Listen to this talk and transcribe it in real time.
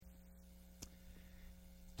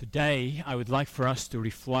Today, I would like for us to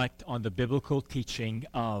reflect on the biblical teaching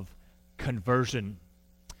of conversion.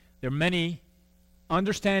 There are many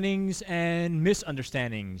understandings and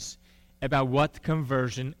misunderstandings about what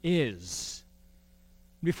conversion is.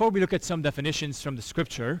 Before we look at some definitions from the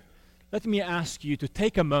Scripture, let me ask you to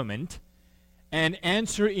take a moment and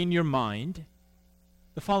answer in your mind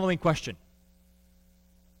the following question.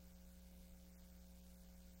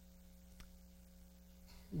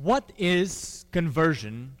 What is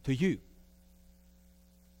conversion to you?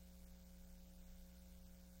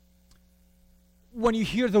 When you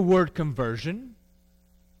hear the word conversion,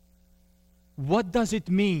 what does it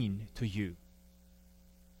mean to you?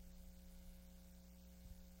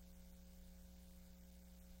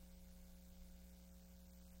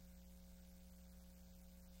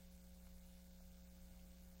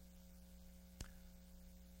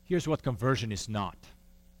 Here's what conversion is not.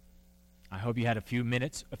 I hope you had a few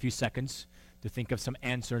minutes, a few seconds to think of some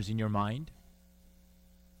answers in your mind.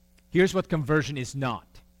 Here's what conversion is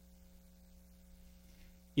not.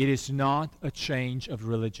 It is not a change of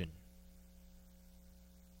religion.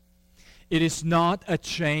 It is not a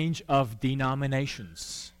change of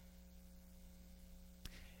denominations.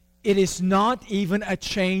 It is not even a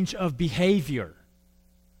change of behavior,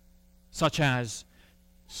 such as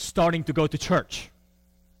starting to go to church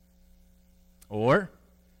or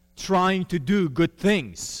trying to do good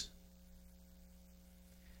things.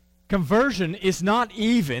 Conversion is not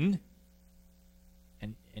even,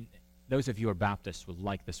 and those of you who are Baptists will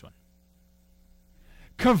like this one.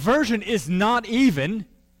 Conversion is not even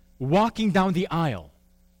walking down the aisle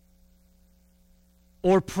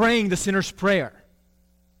or praying the sinner's prayer.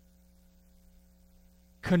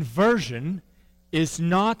 Conversion is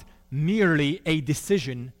not merely a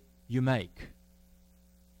decision you make.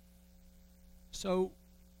 So,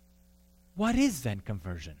 what is then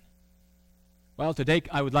conversion? Well, today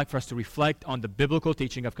I would like for us to reflect on the biblical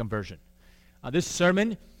teaching of conversion. This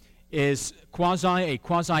sermon is a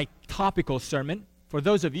quasi-topical sermon. For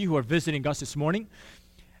those of you who are visiting us this morning,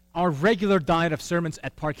 our regular diet of sermons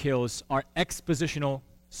at Park Hills are expositional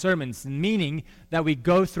sermons, meaning that we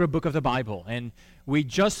go through a book of the Bible. And we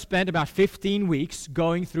just spent about 15 weeks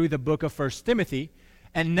going through the book of 1 Timothy,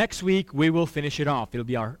 and next week we will finish it off. It'll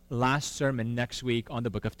be our last sermon next week on the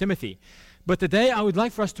book of Timothy. But today I would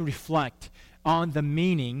like for us to reflect on the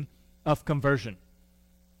meaning of conversion.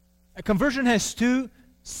 Conversion has two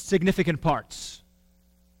significant parts: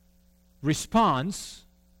 response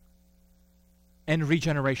and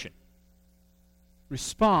regeneration.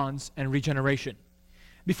 Response and regeneration.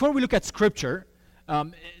 Before we look at Scripture,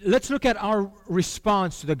 let's look at our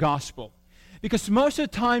response to the gospel. Because most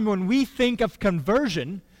of the time when we think of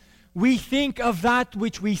conversion, we think of that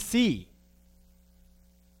which we see.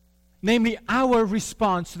 Namely, our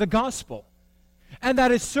response to the gospel. And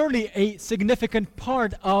that is certainly a significant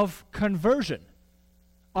part of conversion.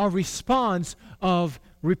 Our response of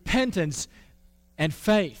repentance and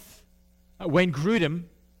faith. Wayne Grudem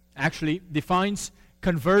actually defines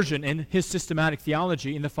conversion in his systematic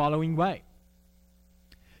theology in the following way.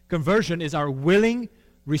 Conversion is our willing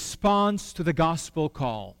response to the gospel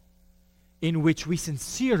call, in which we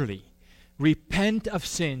sincerely repent of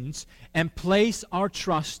sins and place our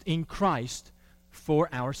trust in Christ for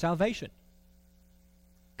our salvation.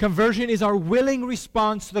 Conversion is our willing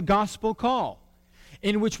response to the gospel call,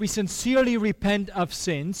 in which we sincerely repent of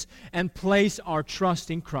sins and place our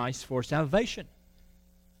trust in Christ for salvation.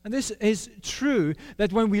 And this is true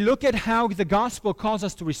that when we look at how the gospel calls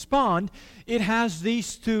us to respond, it has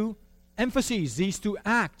these two emphases, these two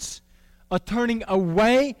acts: a turning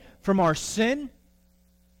away from our sin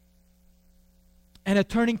and a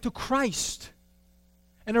turning to Christ,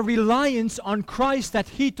 and a reliance on Christ that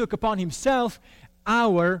He took upon Himself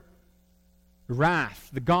our wrath,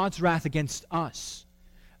 the God's wrath against us.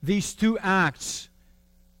 These two acts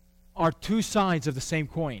are two sides of the same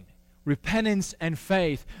coin. Repentance and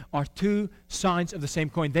faith are two sides of the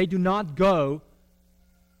same coin. They do not go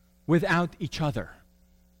without each other.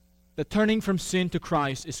 The turning from sin to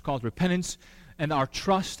Christ is called repentance, and our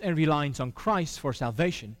trust and reliance on Christ for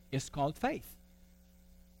salvation is called faith.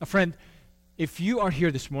 A friend, if you are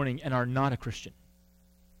here this morning and are not a Christian,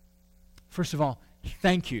 first of all,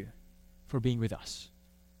 thank you for being with us.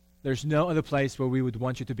 There's no other place where we would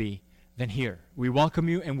want you to be than here. We welcome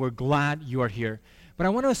you and we're glad you are here. But I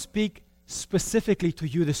want to speak specifically to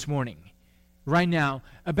you this morning, right now,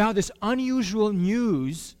 about this unusual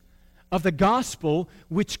news of the gospel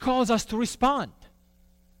which calls us to respond.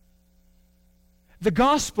 The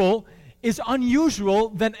gospel is unusual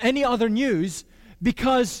than any other news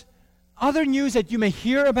because other news that you may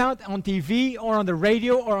hear about on TV or on the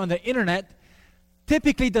radio or on the internet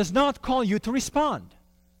typically does not call you to respond.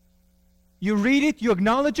 You read it, you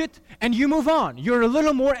acknowledge it, and you move on. You're a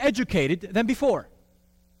little more educated than before.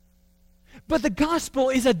 But the gospel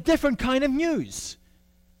is a different kind of news.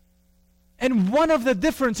 And one of the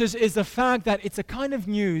differences is the fact that it's a kind of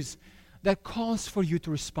news that calls for you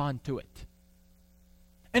to respond to it.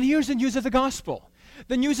 And here's the news of the gospel.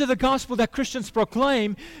 The news of the gospel that Christians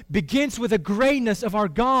proclaim begins with the greatness of our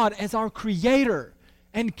God as our Creator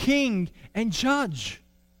and King and Judge.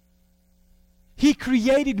 He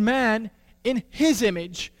created man in His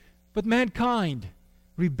image, but mankind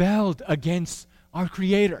rebelled against our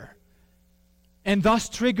Creator, and thus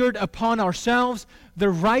triggered upon ourselves the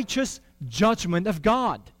righteous judgment of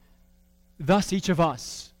God. Thus each of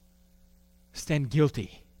us stand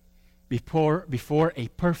guilty before a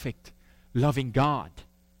perfect, loving God.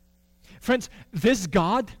 Friends, this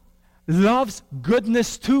God loves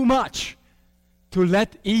goodness too much to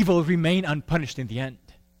let evil remain unpunished in the end.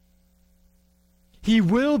 He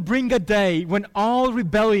will bring a day when all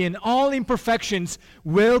rebellion, all imperfections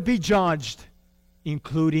will be judged,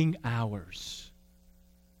 including ours.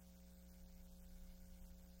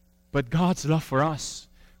 But God's love for us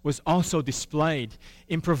was also displayed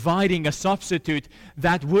in providing a substitute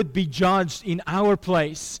that would be judged in our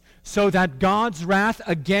place, so that God's wrath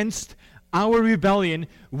against our rebellion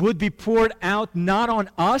would be poured out not on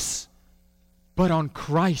us, but on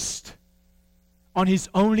Christ, on His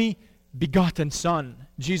only begotten Son.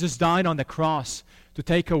 Jesus died on the cross to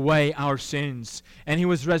take away our sins, and He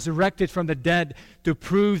was resurrected from the dead to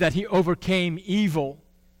prove that He overcame evil,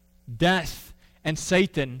 death, and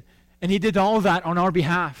Satan, and He did all that on our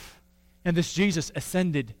behalf. And this Jesus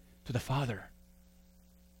ascended to the Father,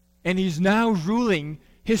 and He's now ruling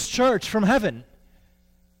His church from heaven.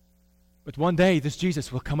 But one day this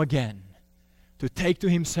Jesus will come again to take to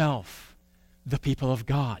Himself the people of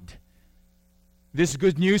God. This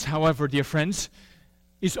good news, however, dear friends,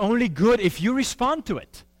 is only good if you respond to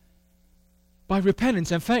it by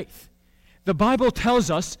repentance and faith. The Bible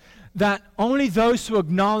tells us that only those who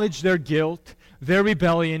acknowledge their guilt, their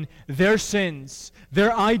rebellion, their sins,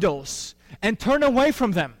 their idols, and turn away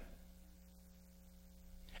from them,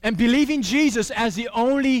 and believe in Jesus as the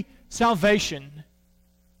only salvation,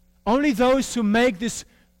 only those who make this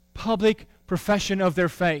public profession of their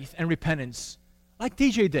faith and repentance, like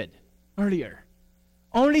DJ did earlier,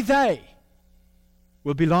 only they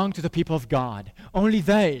will belong to the people of God. Only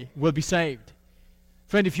they will be saved.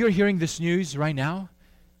 Friend, if you're hearing this news right now,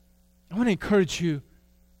 I want to encourage you,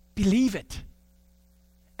 believe it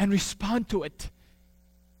and respond to it.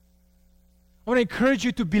 I want to encourage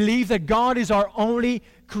you to believe that God is our only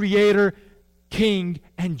Creator, King,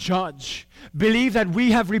 and Judge. Believe that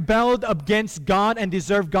we have rebelled against God and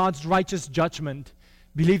deserve God's righteous judgment.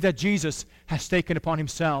 Believe that Jesus has taken upon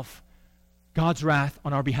Himself God's wrath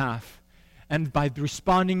on our behalf. And by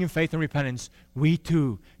responding in faith and repentance, we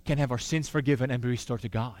too can have our sins forgiven and be restored to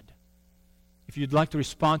God. If you'd like to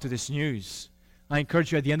respond to this news, I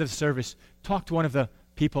encourage you at the end of the service, talk to one of the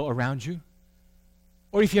people around you.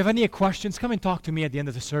 Or if you have any questions, come and talk to me at the end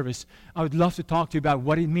of the service. I would love to talk to you about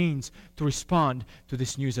what it means to respond to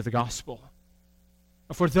this news of the gospel.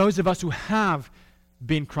 For those of us who have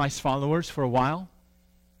been Christ followers for a while,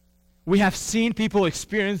 we have seen people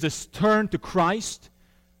experience this turn to Christ,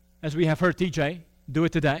 as we have heard TJ do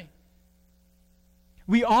it today.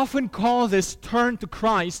 We often call this turn to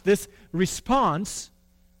Christ, this response,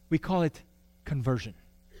 we call it conversion.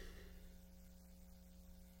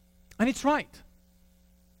 And it's right.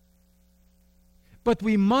 But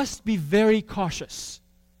we must be very cautious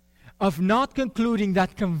of not concluding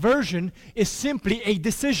that conversion is simply a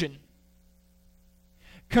decision.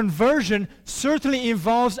 Conversion certainly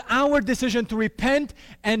involves our decision to repent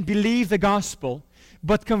and believe the gospel,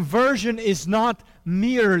 but conversion is not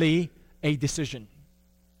merely a decision.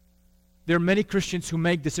 There are many Christians who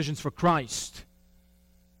make decisions for Christ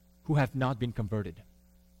who have not been converted.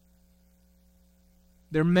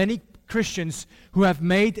 There are many Christians who have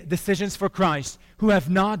made decisions for Christ who have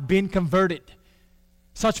not been converted.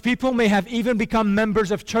 Such people may have even become members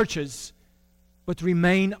of churches, but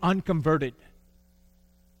remain unconverted.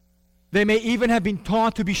 They may even have been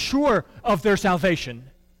taught to be sure of their salvation,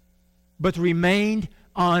 but remained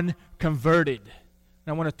unconverted. And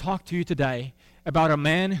I want to talk to you today about a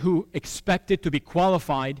man who expected to be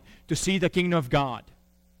qualified to see the kingdom of God.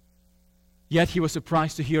 Yet he was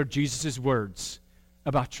surprised to hear Jesus' words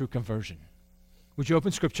about true conversion. Would you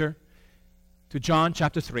open Scripture to John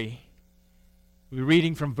chapter 3? We're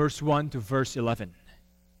reading from verse 1 to verse 11.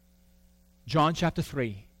 John chapter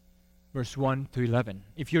 3. Verse 1 to 11.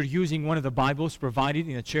 If you're using one of the Bibles provided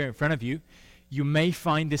in a chair in front of you, you may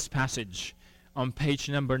find this passage on page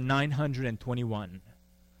number 921.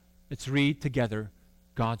 Let's read together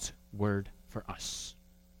God's word for us.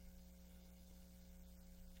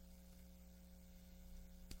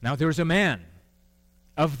 Now there was a man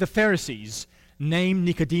of the Pharisees named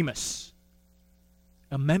Nicodemus,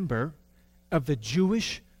 a member of the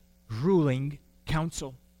Jewish ruling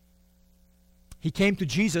council. He came to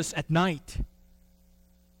Jesus at night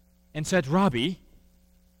and said, "Rabbi,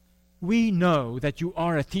 we know that you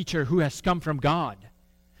are a teacher who has come from God,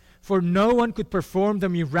 for no one could perform the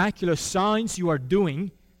miraculous signs you are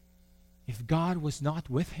doing if God was not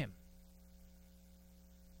with him."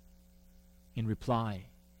 In reply,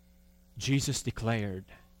 Jesus declared,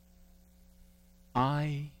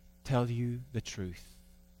 "I tell you the truth.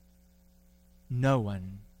 No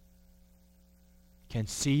one can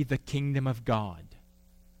see the kingdom of God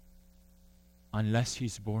unless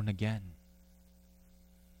he's born again."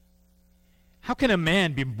 "How can a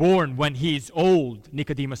man be born when he is old?"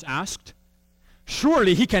 Nicodemus asked.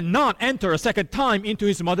 "Surely he cannot enter a second time into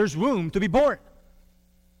his mother's womb to be born."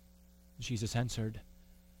 Jesus answered,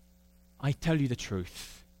 "I tell you the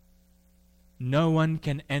truth. No one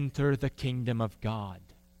can enter the kingdom of God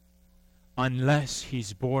unless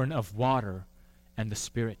he's born of water and the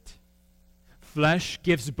Spirit. Flesh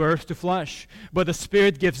gives birth to flesh, but the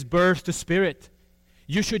Spirit gives birth to spirit.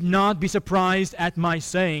 You should not be surprised at my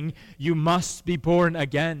saying, 'You must be born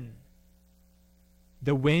again.'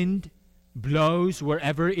 The wind blows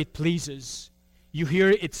wherever it pleases. You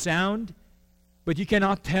hear its sound, but you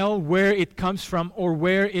cannot tell where it comes from or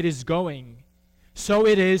where it is going. So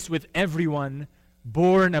it is with everyone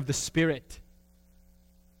born of the Spirit."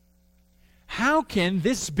 "How can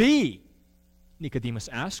this be?" Nicodemus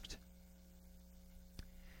asked.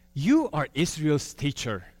 "You are Israel's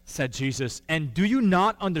teacher," said Jesus, "and do you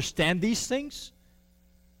not understand these things?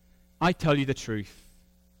 I tell you the truth.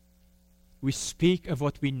 We speak of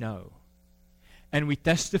what we know, and we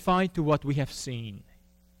testify to what we have seen.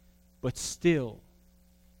 But still,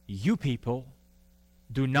 you people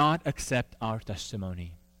do not accept our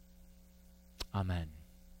testimony." Amen.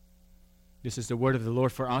 This is the word of the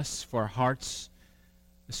Lord for us, for our hearts.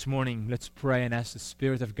 This morning, let's pray and ask the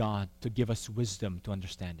Spirit of God to give us wisdom to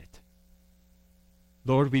understand it.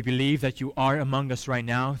 Lord, we believe that you are among us right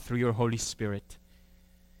now through your Holy Spirit.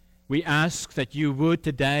 We ask that you would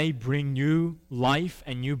today bring new life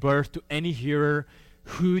and new birth to any hearer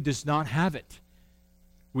who does not have it.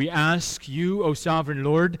 We ask you, O Sovereign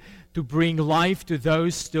Lord, to bring life to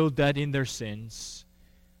those still dead in their sins.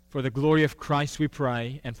 For the glory of Christ we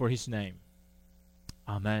pray, and for his name.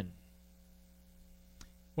 Amen.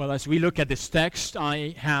 Well, as we look at this text,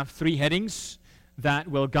 I have 3 headings that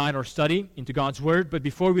will guide our study into God's Word. But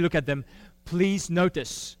before we look at them, please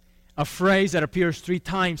notice a phrase that appears 3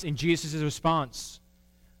 times in Jesus' response.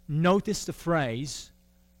 Notice the phrase,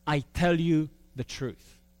 "I tell you the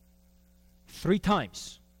truth." 3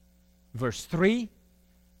 times. Verse 3,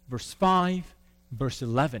 verse 5, verse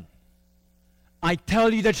 11. I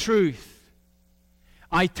tell you the truth.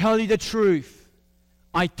 I tell you the truth.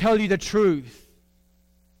 I tell you the truth.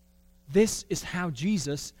 This is how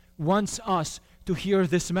Jesus wants us to hear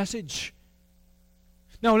this message.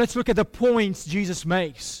 Now let's look at the points Jesus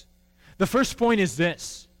makes. The first point is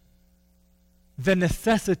this: the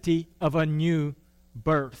necessity of a new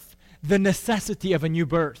birth. The necessity of a new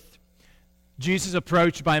birth. Jesus is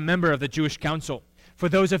approached by a member of the Jewish council. For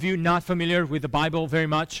those of you not familiar with the Bible very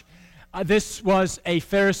much, this was a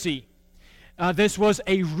Pharisee. This was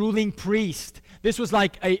a ruling priest. This was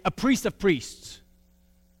like a priest of priests.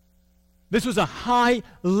 This was a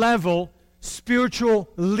high-level spiritual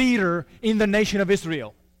leader in the nation of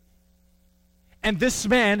Israel. And this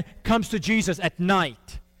man comes to Jesus at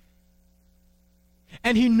night.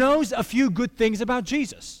 And he knows a few good things about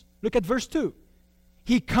Jesus. Look at verse 2.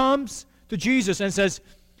 He comes to Jesus and says,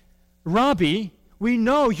 "Rabbi, we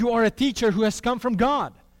know you are a teacher who has come from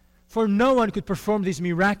God. For no one could perform these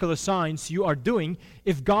miraculous signs you are doing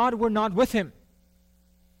if God were not with him."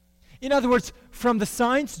 In other words, from the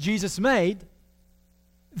signs Jesus made,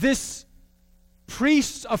 this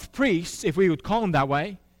priest of priests, if we would call him that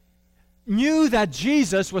way, knew that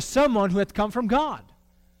Jesus was someone who had come from God.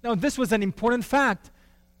 Now, this was an important fact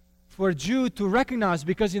for a Jew to recognize,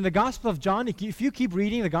 because in the Gospel of John, if you keep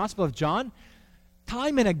reading the Gospel of John,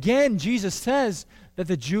 time and again Jesus says that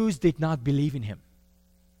the Jews did not believe in him.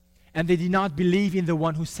 And they did not believe in the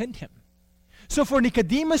one who sent him. So for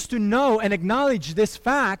Nicodemus to know and acknowledge this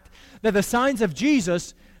fact that the signs of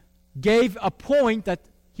Jesus gave a point that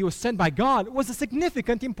he was sent by God was a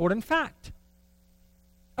significant, important fact.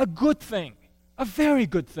 A good thing. A very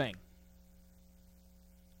good thing.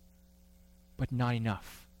 But not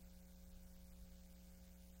enough.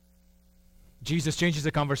 Jesus changes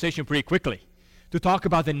the conversation pretty quickly to talk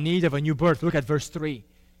about the need of a new birth. Look at verse 3.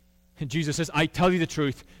 And Jesus says, I tell you the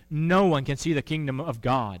truth, no one can see the kingdom of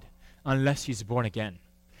God unless he's born again.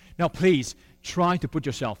 Now please, try to put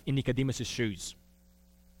yourself in Nicodemus' shoes.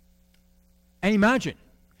 And imagine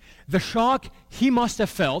the shock he must have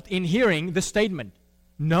felt in hearing the statement.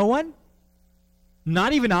 No one?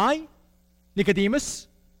 Not even I? Nicodemus?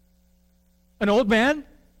 An old man?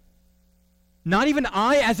 Not even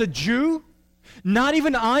I as a Jew? Not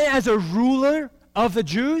even I as a ruler of the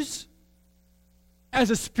Jews?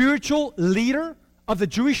 As a spiritual leader of the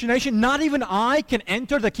Jewish nation? Not even I can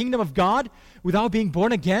enter the kingdom of God without being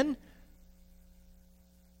born again?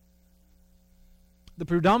 The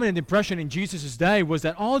predominant impression in Jesus' day was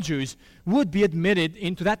that all Jews would be admitted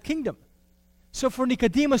into that kingdom. So for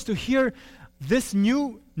Nicodemus to hear this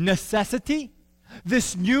new necessity,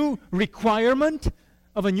 this new requirement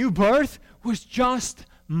of a new birth was just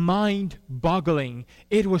mind-boggling.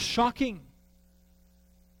 It was shocking.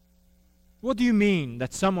 What do you mean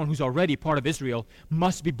that someone who's already part of Israel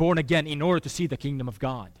must be born again in order to see the kingdom of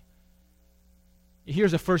God?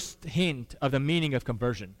 Here's the first hint of the meaning of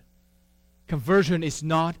conversion. Conversion is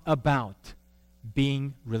not about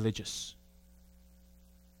being religious.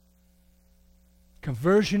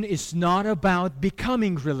 Conversion is not about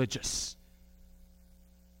becoming religious.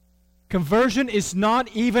 Conversion is not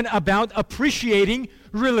even about appreciating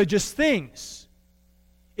religious things.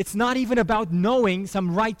 It's not even about knowing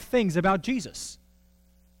some right things about Jesus.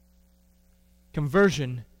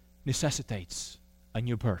 Conversion necessitates a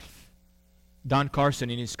new birth. Don Carson,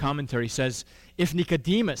 in his commentary, says, if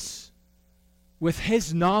Nicodemus, with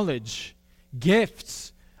his knowledge,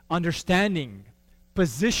 gifts, understanding,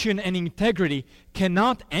 position, and integrity,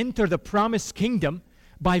 cannot enter the promised kingdom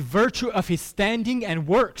by virtue of his standing and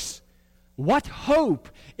works, what hope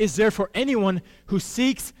is there for anyone who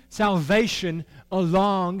seeks salvation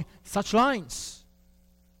along such lines?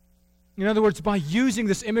 In other words, by using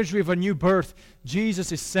this imagery of a new birth,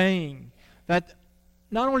 Jesus is saying that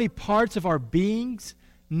not only parts of our beings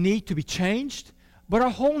need to be changed, but our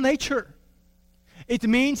whole nature. It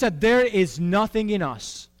means that there is nothing in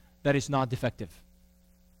us that is not defective.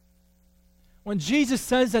 When Jesus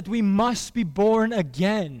says that we must be born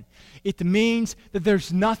again, it means that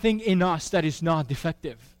there's nothing in us that is not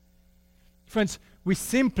defective. Friends, we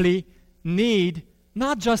simply need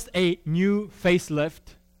not just a new facelift,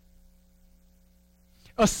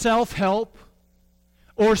 a self-help,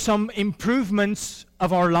 or some improvements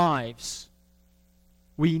of our lives.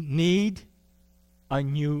 We need a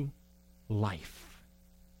new life.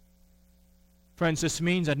 Friends, this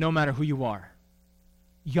means that no matter who you are,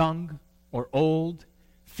 young or old,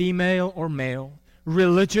 female or male,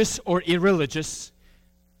 religious or irreligious,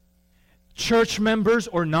 church members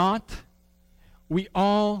or not, we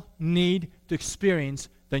all need to experience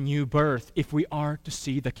the new birth if we are to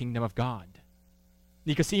see the kingdom of God.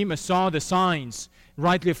 Nicodemus saw the signs,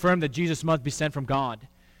 rightly affirmed that Jesus must be sent from God.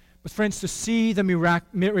 But friends, to see the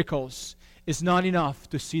miracles is not enough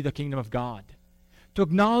to see the kingdom of God. To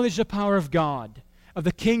acknowledge the power of God, of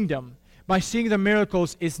the kingdom, by seeing the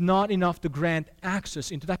miracles is not enough to grant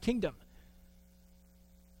access into that kingdom.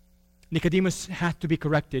 Nicodemus had to be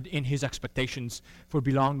corrected in his expectations for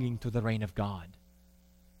belonging to the reign of God.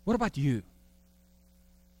 What about you?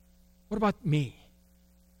 What about me?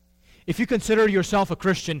 If you consider yourself a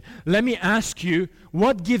Christian, let me ask you,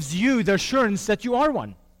 what gives you the assurance that you are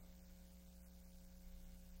one?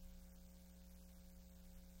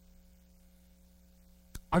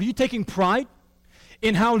 Are you taking pride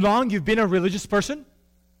in how long you've been a religious person?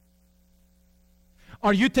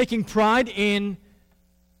 Are you taking pride in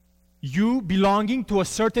you belonging to a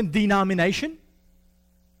certain denomination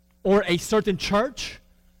or a certain church?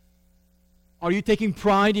 Are you taking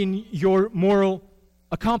pride in your moral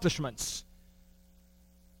accomplishments?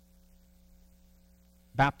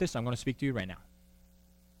 Baptists, I'm going to speak to you right now.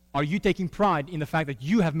 Are you taking pride in the fact that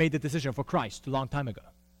you have made the decision for Christ a long time ago?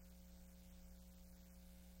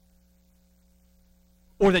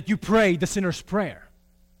 Or that you pray the sinner's prayer?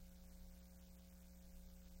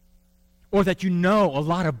 Or that you know a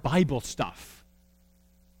lot of Bible stuff?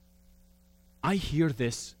 I hear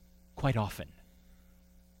this quite often.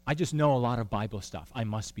 I just know a lot of Bible stuff. I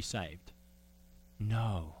must be saved.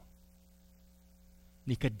 No.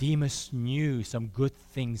 Nicodemus knew some good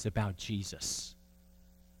things about Jesus,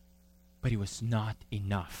 but it was not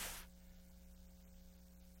enough.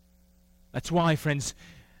 That's why, friends,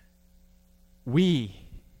 we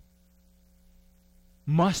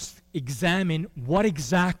must examine what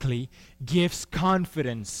exactly gives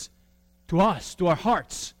confidence to us, to our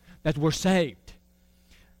hearts, that we're saved.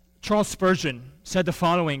 Charles Spurgeon, said the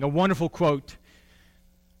following, a wonderful quote.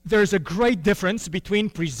 There's a great difference between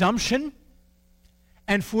presumption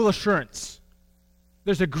and full assurance.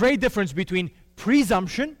 There's a great difference between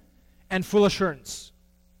presumption and full assurance.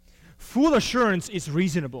 Full assurance is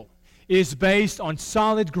reasonable. It is based on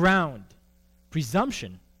solid ground.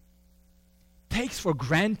 Presumption takes for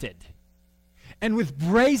granted and with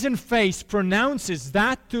brazen face pronounces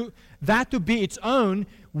that to be its own,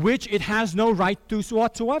 which it has no right to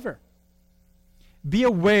whatsoever. Be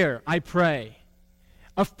aware, I pray,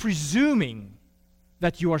 of presuming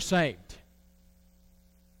that you are saved.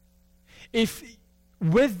 If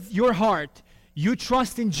with your heart you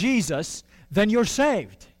trust in Jesus, then you're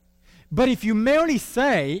saved. But if you merely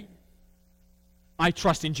say, I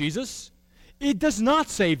trust in Jesus, it does not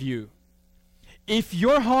save you. If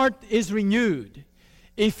your heart is renewed,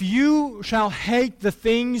 if you shall hate the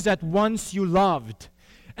things that once you loved,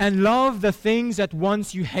 and love the things that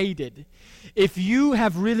once you hated, if you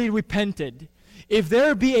have really repented, if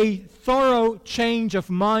there be a thorough change of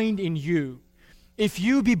mind in you, if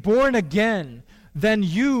you be born again, then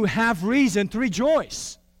you have reason to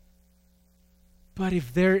rejoice. But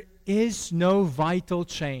if there is no vital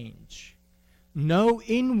change, no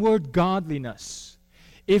inward godliness,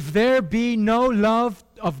 if there be no love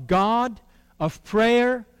of God, of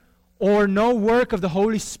prayer, or no work of the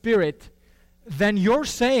Holy Spirit, then your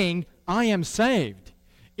saying, I am saved,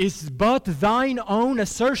 is but thine own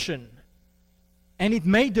assertion. And it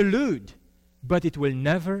may delude, but it will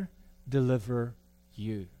never deliver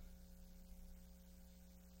you.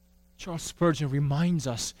 Charles Spurgeon reminds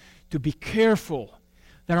us to be careful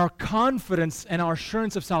that our confidence and our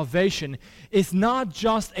assurance of salvation is not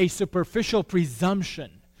just a superficial presumption,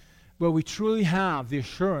 but we truly have the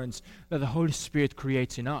assurance that the Holy Spirit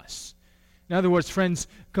creates in us. In other words, friends,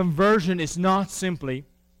 conversion is not simply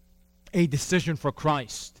a decision for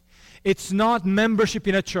Christ. It's not membership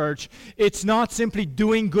in a church. It's not simply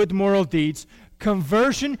doing good moral deeds.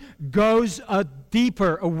 Conversion goes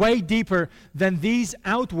way deeper than these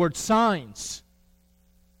outward signs.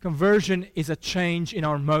 Conversion is a change in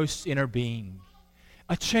our most inner being,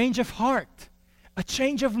 a change of heart, a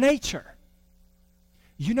change of nature.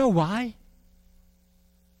 You know why?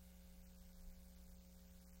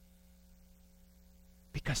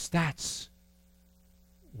 Because that's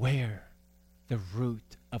where the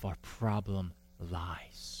root of our problem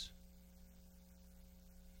lies.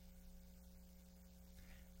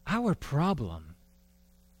 Our problem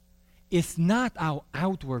is not our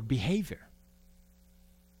outward behavior.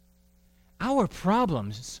 Our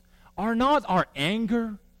problems are not our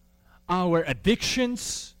anger, our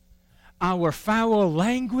addictions, our foul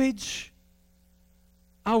language,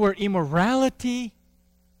 our immorality.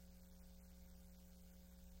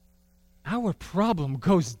 Our problem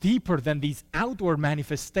goes deeper than these outward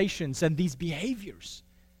manifestations and these behaviors.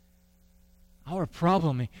 Our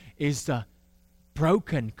problem is the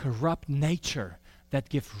broken, corrupt nature that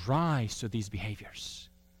gives rise to these behaviors.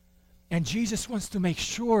 And Jesus wants to make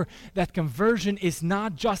sure that conversion is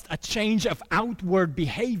not just a change of outward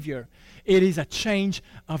behavior. It is a change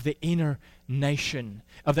of the inner nation,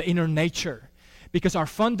 of the inner nature. Because our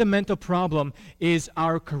fundamental problem is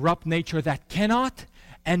our corrupt nature that cannot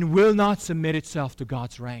and will not submit itself to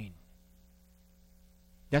God's reign.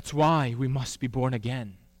 That's why we must be born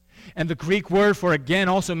again. And the Greek word for again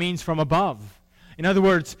also means from above. In other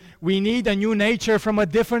words, we need a new nature from a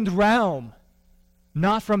different realm.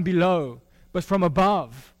 Not from below, but from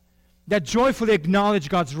above, that joyfully acknowledge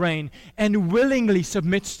God's reign and willingly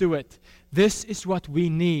submits to it. This is what we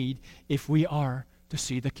need if we are to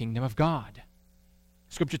see the kingdom of God.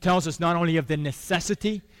 Scripture tells us not only of the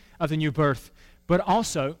necessity of the new birth, but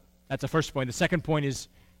also, that's the first point. The second point is,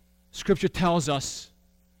 Scripture tells us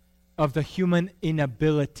of the human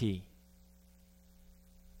inability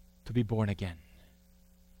to be born again.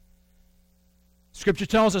 Scripture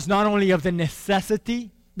tells us not only of the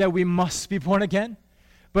necessity that we must be born again,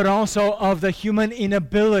 but also of the human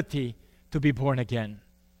inability to be born again.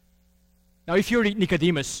 Now, if you're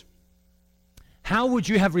Nicodemus, how would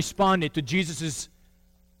you have responded to Jesus'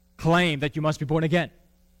 claim that you must be born again?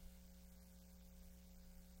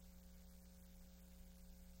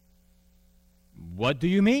 What do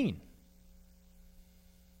you mean?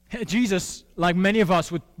 Jesus, like many of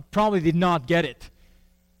us, probably did not get it.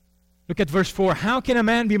 Look at verse 4. How can a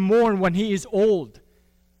man be born when he is old?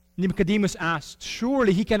 Nicodemus asked.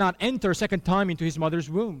 Surely he cannot enter a second time into his mother's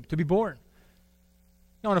womb to be born.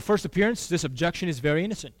 Now, on a first appearance, this objection is very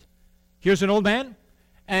innocent. Here's an old man,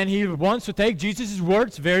 and he wants to take Jesus'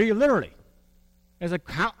 words very literally. It's like,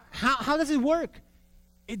 how does it work?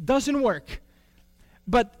 It doesn't work.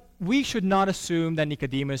 But we should not assume that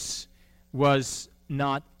Nicodemus was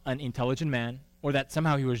not an intelligent man, or that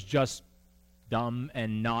somehow he was just dumb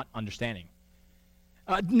and not understanding.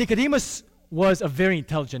 Nicodemus was a very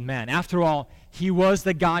intelligent man. After all, he was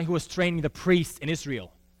the guy who was training the priests in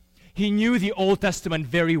Israel. He knew the Old Testament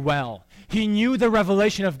very well. He knew the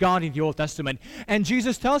revelation of God in the Old Testament. And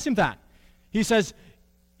Jesus tells him that. He says,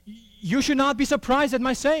 you should not be surprised at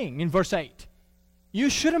my saying, in verse 8. You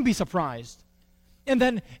shouldn't be surprised. And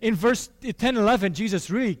then in verse 10, 11, Jesus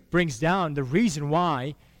really brings down the reason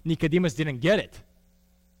why Nicodemus didn't get it.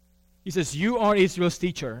 He says, you are Israel's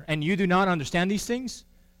teacher, and you do not understand these things?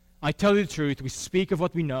 I tell you the truth, we speak of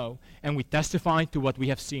what we know, and we testify to what we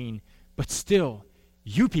have seen. But still,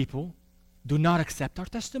 you people do not accept our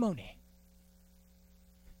testimony.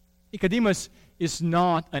 Nicodemus is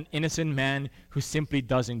not an innocent man who simply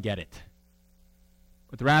doesn't get it,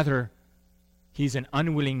 but rather, he's an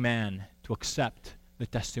unwilling man to accept the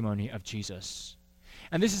testimony of Jesus.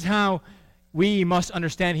 And this is how we must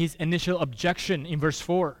understand his initial objection in verse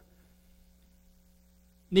 4.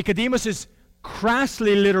 Nicodemus's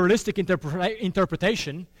crassly literalistic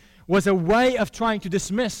interpretation was a way of trying to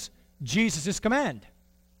dismiss Jesus' command.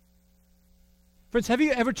 Friends, have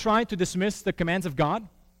you ever tried to dismiss the commands of God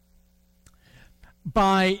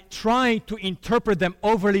by trying to interpret them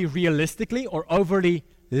overly realistically or overly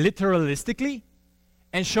literalistically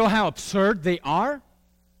and show how absurd they are?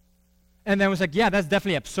 And then it was like, yeah, that's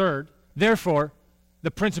definitely absurd. Therefore,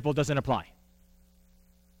 the principle doesn't apply.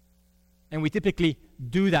 And we typically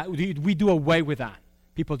do that. We do away with that.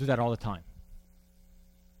 People do that all the time.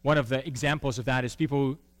 One of the examples of that is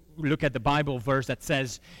people who look at the Bible verse that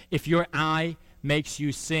says, if your eye makes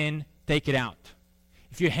you sin, take it out.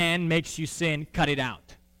 If your hand makes you sin, cut it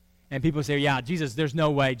out. And people say, yeah, Jesus, there's no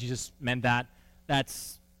way Jesus meant that.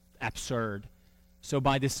 That's absurd. So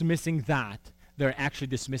by dismissing that, they're actually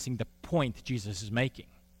dismissing the point Jesus is making.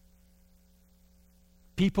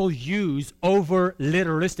 People use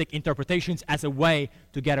over-literalistic interpretations as a way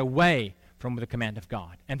to get away from the command of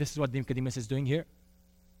God. And this is what Nicodemus is doing here.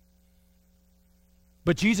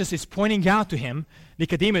 But Jesus is pointing out to him,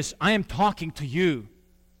 Nicodemus, I am talking to you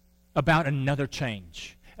about another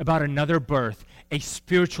change, about another birth, a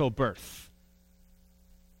spiritual birth.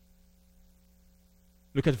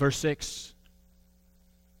 Look at verse 6.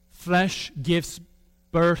 Flesh gives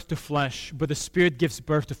birth to flesh, but the Spirit gives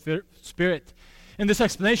birth to spirit. In this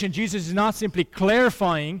explanation, Jesus is not simply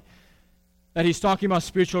clarifying that he's talking about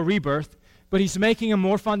spiritual rebirth, but he's making a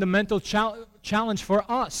more fundamental challenge for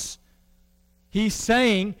us. He's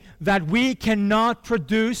saying that we cannot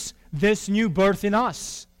produce this new birth in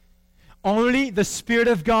us. Only the Spirit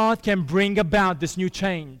of God can bring about this new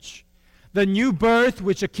change. The new birth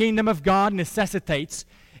which the kingdom of God necessitates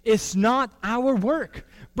is not our work,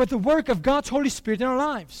 but the work of God's Holy Spirit in our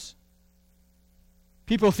lives.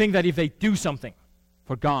 People think that if they do something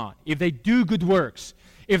for God, if they do good works,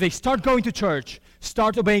 if they start going to church,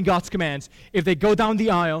 start obeying God's commands, if they go down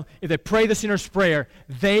the aisle, if they pray the sinner's prayer,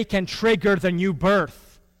 they can trigger the new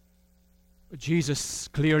birth. But Jesus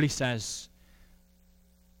clearly says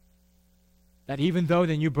that even though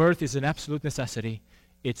the new birth is an absolute necessity,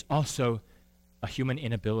 it's also a human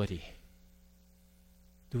inability.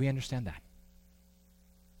 Do we understand that?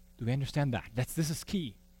 Do we understand that? This is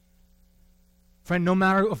key. Friend, no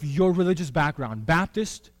matter of your religious background,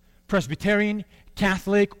 Baptist, Presbyterian,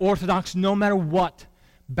 Catholic, Orthodox, no matter what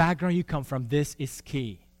background you come from, this is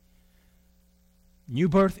key. New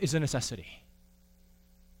birth is a necessity,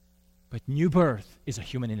 but new birth is a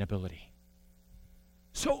human inability.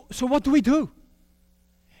 So what do we do?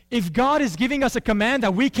 If God is giving us a command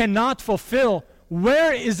that we cannot fulfill,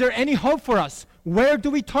 where is there any hope for us? Where do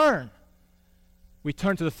we turn? We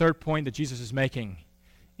turn to the third point that Jesus is making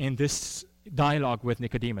in this dialogue with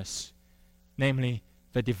Nicodemus, namely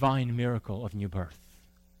the divine miracle of new birth.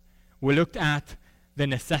 We looked at the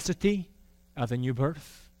necessity of the new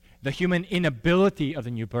birth, the human inability of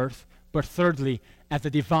the new birth, but thirdly, at the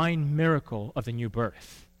divine miracle of the new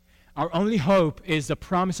birth. Our only hope is the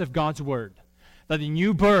promise of God's word, that the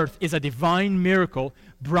new birth is a divine miracle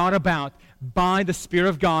brought about by the Spirit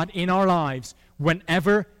of God in our lives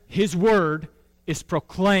whenever His word is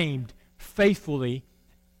proclaimed faithfully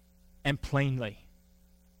and plainly.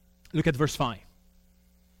 Look at verse 5.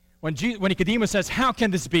 When Nicodemus says, how can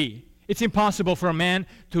this be? It's impossible for a man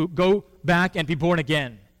to go back and be born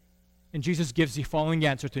again. And Jesus gives the following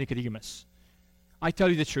answer to Nicodemus. I tell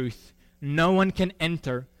you the truth, no one can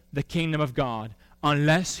enter the kingdom of God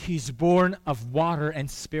unless he's born of water and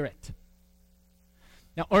spirit.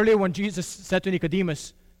 Now earlier when Jesus said to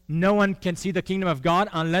Nicodemus, no one can see the kingdom of God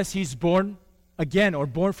unless he's born again or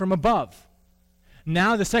born from above.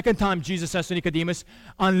 Now, the second time, Jesus says to Nicodemus,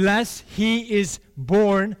 unless he is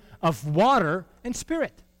born of water and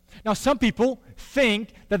Spirit. Now, some people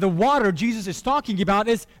think that the water Jesus is talking about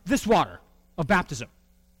is this water of baptism.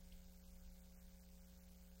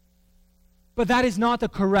 But that is not the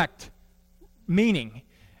correct meaning,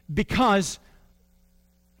 because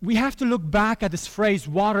we have to look back at this phrase,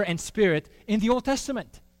 water and Spirit, in the Old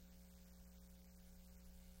Testament.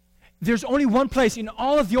 There's only one place in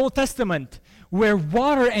all of the Old Testament where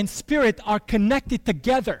water and Spirit are connected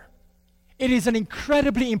together. It is an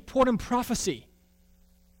incredibly important prophecy.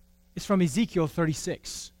 It's from Ezekiel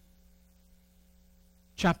 36.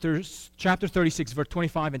 Chapter 36, verse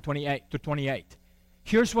 25 and 28 to 28.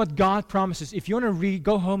 Here's what God promises. If you want to read,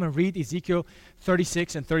 go home and read Ezekiel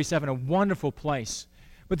 36 and 37, a wonderful place.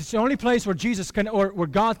 But it's the only place where where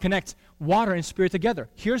God connects water and Spirit together.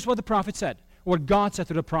 Here's what the prophet said, or what God said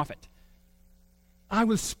to the prophet. I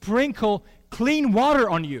will sprinkle clean water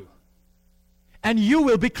on you, and you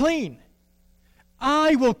will be clean.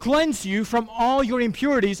 I will cleanse you from all your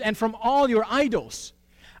impurities and from all your idols.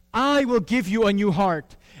 I will give you a new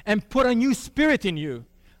heart and put a new spirit in you.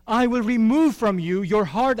 I will remove from you your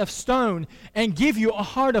heart of stone and give you a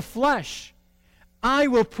heart of flesh. I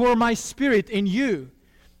will pour my spirit in you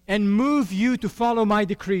and move you to follow my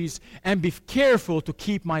decrees and be careful to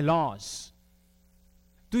keep my laws.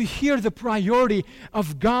 Do you hear the priority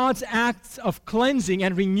of God's acts of cleansing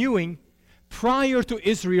and renewing prior to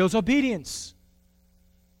Israel's obedience?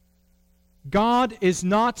 God is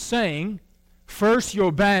not saying, first you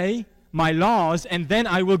obey my laws and then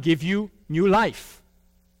I will give you new life.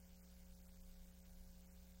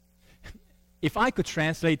 If I could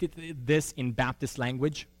translate this in Baptist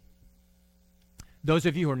language, those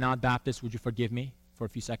of you who are not Baptist, would you forgive me for a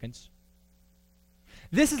few seconds?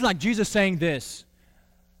 This is like Jesus saying this: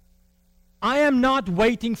 I am not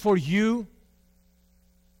waiting for you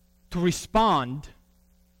to respond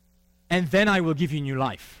and then I will give you new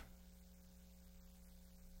life.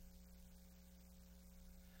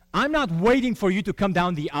 I'm not waiting for you to come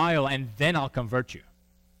down the aisle and then I'll convert you.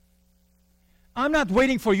 I'm not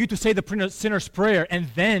waiting for you to say the sinner's prayer and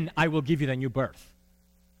then I will give you the new birth.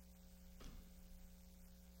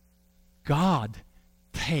 God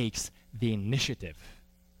takes the initiative.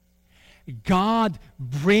 God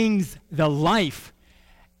brings the life,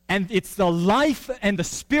 and it's the life and the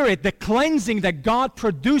Spirit, the cleansing that God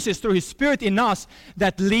produces through His Spirit in us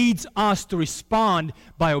that leads us to respond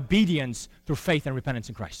by obedience through faith and repentance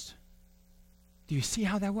in Christ. Do you see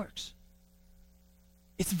how that works?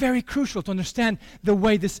 It's very crucial to understand the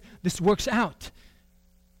way this works out.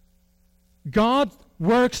 God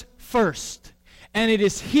works first, and it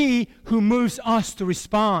is He who moves us to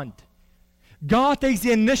respond. God takes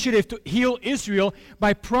the initiative to heal Israel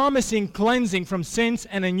by promising cleansing from sins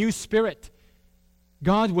and a new spirit.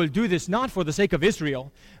 God will do this not for the sake of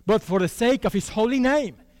Israel, but for the sake of His holy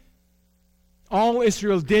name. All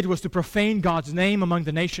Israel did was to profane God's name among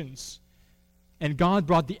the nations. And God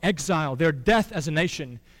brought the exile, their death as a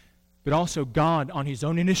nation, but also God, on His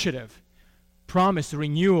own initiative, promised a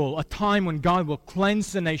renewal, a time when God will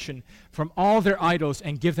cleanse the nation from all their idols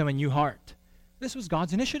and give them a new heart. This was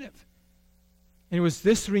God's initiative. And it was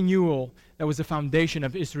this renewal that was the foundation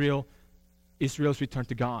of Israel's return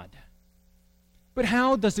to God. But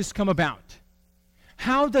how does this come about?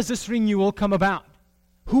 How does this renewal come about?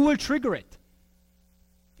 Who will trigger it?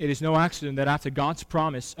 It is no accident that after God's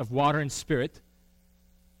promise of water and Spirit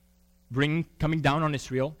coming down on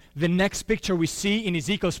Israel, the next picture we see in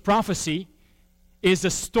Ezekiel's prophecy is the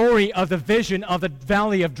story of the vision of the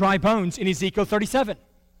valley of dry bones in Ezekiel 37.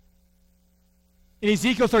 In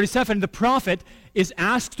Ezekiel 37, the prophet is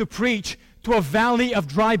asked to preach to a valley of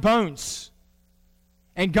dry bones.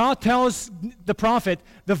 And God tells the prophet,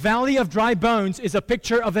 the valley of dry bones is a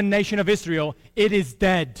picture of the nation of Israel. It is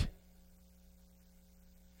dead.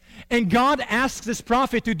 And God asks this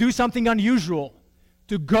prophet to do something unusual,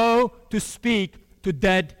 to go to speak to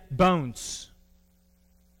dead bones.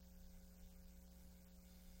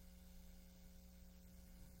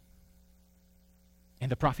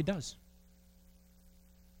 And the prophet does.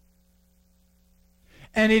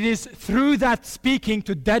 And it is through that speaking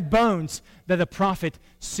to dead bones that the prophet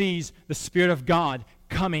sees the Spirit of God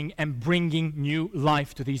coming and bringing new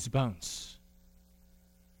life to these bones.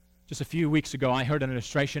 Just a few weeks ago, I heard an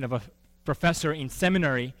illustration of a professor in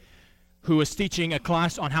seminary who was teaching a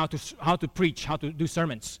class on how to preach, how to do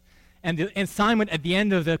sermons. And the assignment at the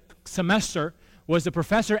end of the semester was the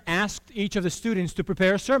professor asked each of the students to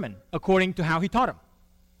prepare a sermon according to how he taught them.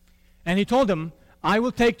 And he told them, I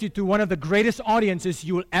will take you to one of the greatest audiences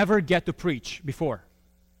you will ever get to preach before.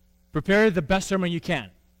 Prepare the best sermon you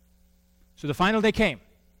can. So the final day came.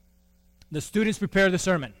 The students prepared the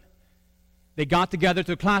sermon. They got together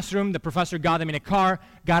to the classroom. The professor got them in a car,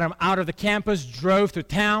 got them out of the campus, drove to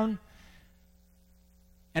town,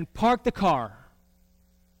 and parked the car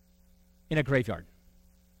in a graveyard.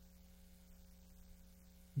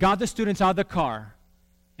 Got the students out of the car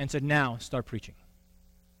and said, now start preaching.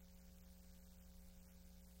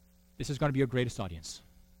 This is going to be your greatest audience.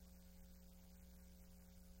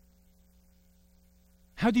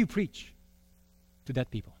 How do you preach to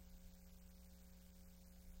dead people?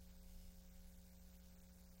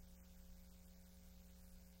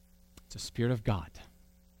 It's the Spirit of God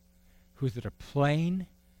who, through the plain,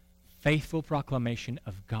 faithful proclamation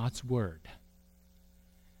of God's word,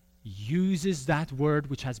 uses that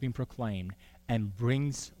word which has been proclaimed and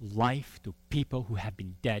brings life to people who have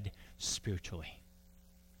been dead spiritually.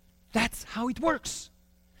 That's how it works.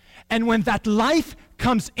 And when that life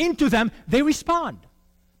comes into them, they respond.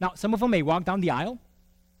 Now, some of them may walk down the aisle.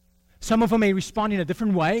 Some of them may respond in a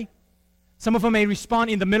different way. Some of them may respond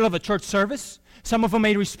in the middle of a church service. Some of them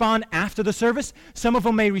may respond after the service. Some of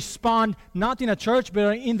them may respond not in a church,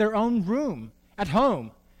 but in their own room, at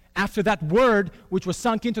home, after that word which was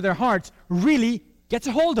sunk into their hearts really gets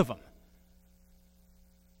a hold of them.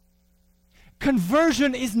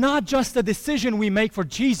 Conversion is not just a decision we make for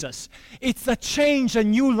Jesus. It's a change, a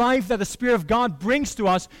new life that the Spirit of God brings to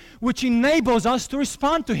us, which enables us to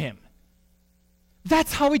respond to Him.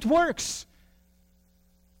 That's how it works.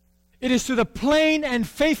 It is through the plain and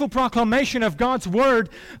faithful proclamation of God's Word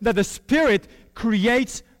that the Spirit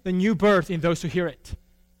creates the new birth in those who hear it.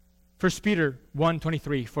 1 Peter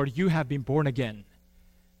 1:23, for you have been born again,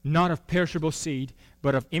 not of perishable seed,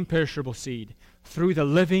 but of imperishable seed, through the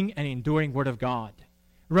living and enduring Word of God.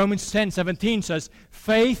 Romans 10:17 says,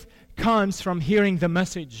 faith comes from hearing the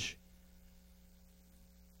message.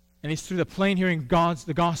 And it's through the plain hearing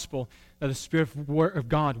the gospel that the Spirit of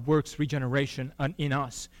God works regeneration in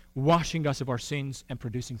us, washing us of our sins and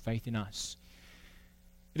producing faith in us.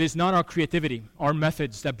 It is not our creativity, our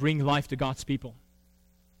methods that bring life to God's people.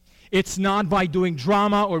 It's not by doing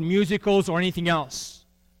drama or musicals or anything else.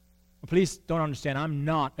 Please don't understand, I'm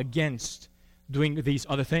not against doing these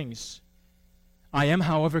other things. I am,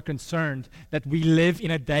 however, concerned that we live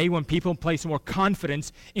in a day when people place more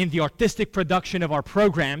confidence in the artistic production of our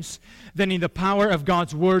programs than in the power of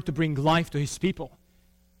God's Word to bring life to His people.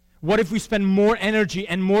 What if we spend more energy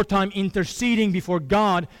and more time interceding before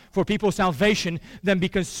God for people's salvation than be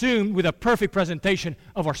consumed with a perfect presentation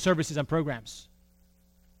of our services and programs?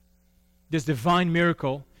 This divine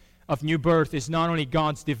miracle of new birth is not only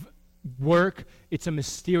God's work, it's a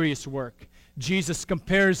mysterious work. Jesus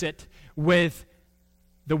compares it with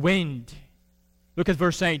the wind. Look at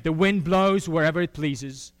verse 8. The wind blows wherever it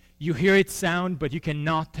pleases. You hear its sound, but you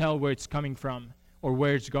cannot tell where it's coming from or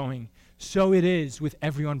where it's going. So it is with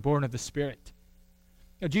everyone born of the Spirit.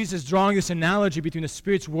 Now, Jesus is drawing this analogy between the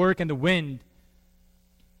Spirit's work and the wind.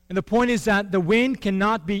 And the point is that the wind can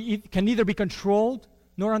neither be controlled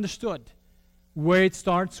nor understood. Where it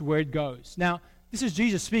starts, where it goes. Now, this is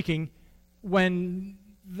Jesus speaking when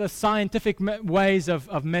the scientific ways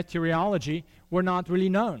of meteorology were not really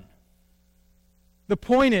known. The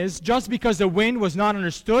point is, just because the wind was not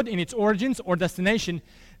understood in its origins or destination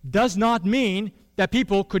does not mean that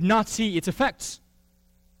people could not see its effects.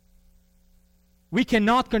 We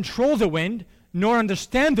cannot control the wind nor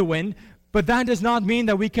understand the wind, but that does not mean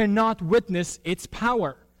that we cannot witness its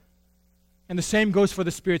power. And the same goes for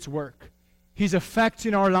the Spirit's work. His effects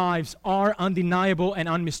in our lives are undeniable and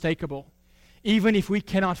unmistakable, even if we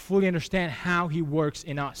cannot fully understand how He works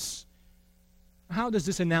in us. How does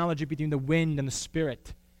this analogy between the wind and the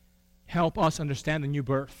Spirit help us understand the new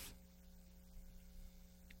birth?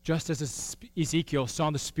 Just as Ezekiel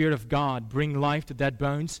saw the Spirit of God bring life to dead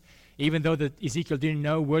bones, even though Ezekiel didn't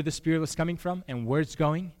know where the Spirit was coming from and where it's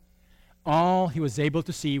going, all he was able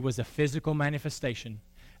to see was a physical manifestation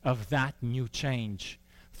of that new change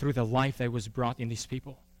through the life that was brought in these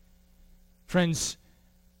people. Friends,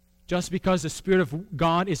 just because the Spirit of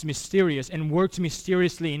God is mysterious and works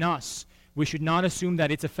mysteriously in us, we should not assume that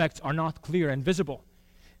its effects are not clear and visible.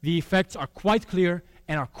 The effects are quite clear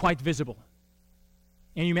and are quite visible.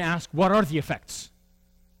 And you may ask, what are the effects?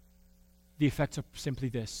 The effects are simply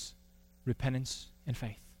this: repentance and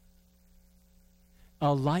faith.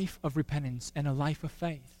 A life of repentance and a life of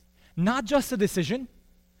faith. Not just a decision,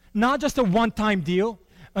 not just a one-time deal,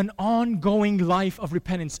 an ongoing life of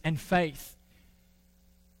repentance and faith.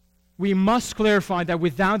 We must clarify that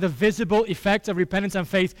without the visible effects of repentance and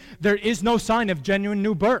faith, there is no sign of genuine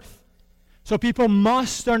new birth. So people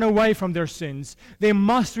must turn away from their sins. They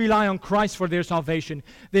must rely on Christ for their salvation.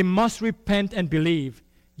 They must repent and believe.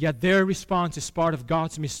 yet their response is part of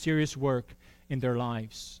God's mysterious work in their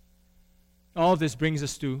lives. All of this brings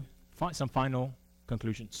us to some final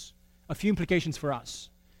conclusions. A few implications for us.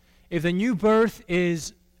 If the new birth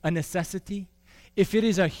is a necessity, if it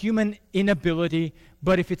is a human inability,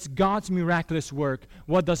 but if it's God's miraculous work,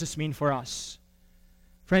 what does this mean for us?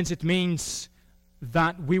 Friends, it means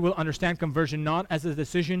that we will understand conversion not as a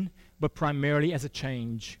decision, but primarily as a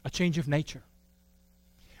change of nature.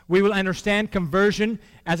 We will understand conversion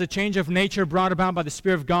as a change of nature brought about by the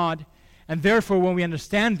Spirit of God, and therefore when we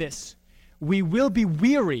understand this, we will be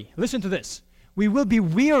weary. Listen to this. We will be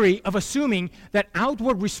weary of assuming that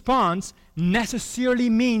outward response necessarily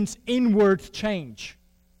means inward change.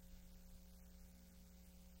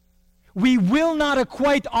 We will not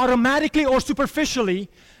equate automatically or superficially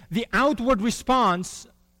the outward response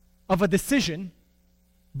of a decision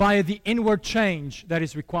by the inward change that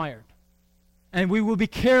is required. And we will be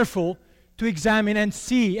careful to examine and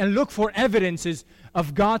see and look for evidences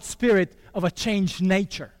of God's Spirit of a changed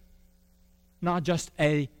nature, not just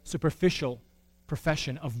a superficial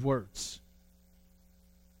profession of words.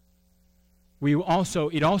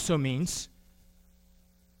 It also means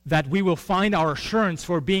that we will find our assurance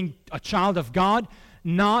for being a child of God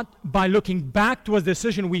not by looking back to a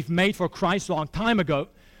decision we've made for Christ a long time ago,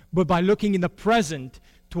 but by looking in the present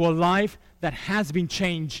to a life that has been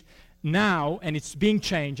changed now, and it's being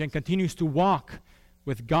changed and continues to walk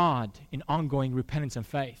with God in ongoing repentance and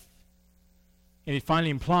faith. And it finally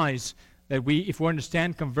implies that if we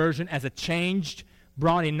understand conversion as a change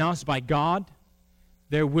brought in us by God,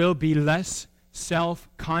 there will be less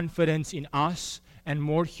self-confidence in us and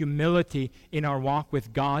more humility in our walk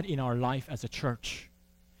with God in our life as a church.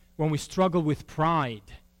 When we struggle with pride,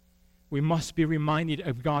 we must be reminded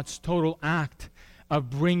of God's total act of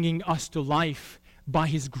bringing us to life by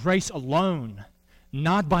His grace alone,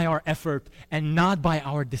 not by our effort and not by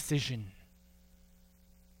our decision.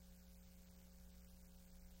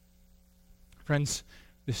 Friends,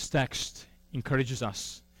 this text encourages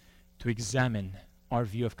us to examine our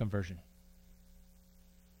view of conversion.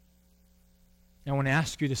 I want to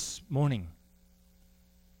ask you this morning,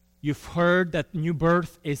 you've heard that new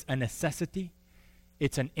birth is a necessity.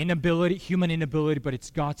 It's an inability, human inability, but it's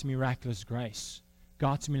God's miraculous grace,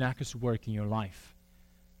 God's miraculous work in your life.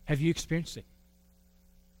 Have you experienced it?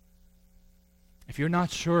 If you're not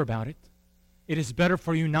sure about it, it is better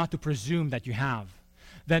for you not to presume that you have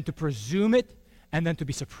than to presume it and then to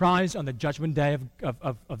be surprised on the judgment day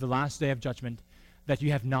of the last day of judgment that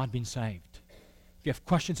you have not been saved. If you have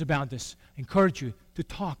questions about this, I encourage you to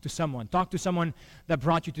talk to someone. Talk to someone that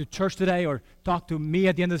brought you to church today, or talk to me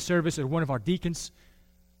at the end of the service or one of our deacons.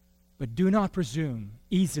 But do not presume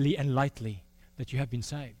easily and lightly that you have been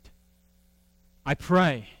saved. I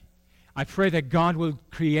pray that God will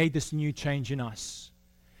create this new change in us,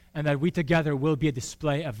 and that we together will be a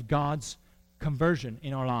display of God's conversion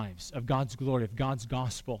in our lives, of God's glory, of God's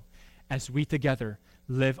gospel, as we together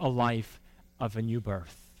live a life of a new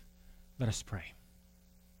birth. Let us pray.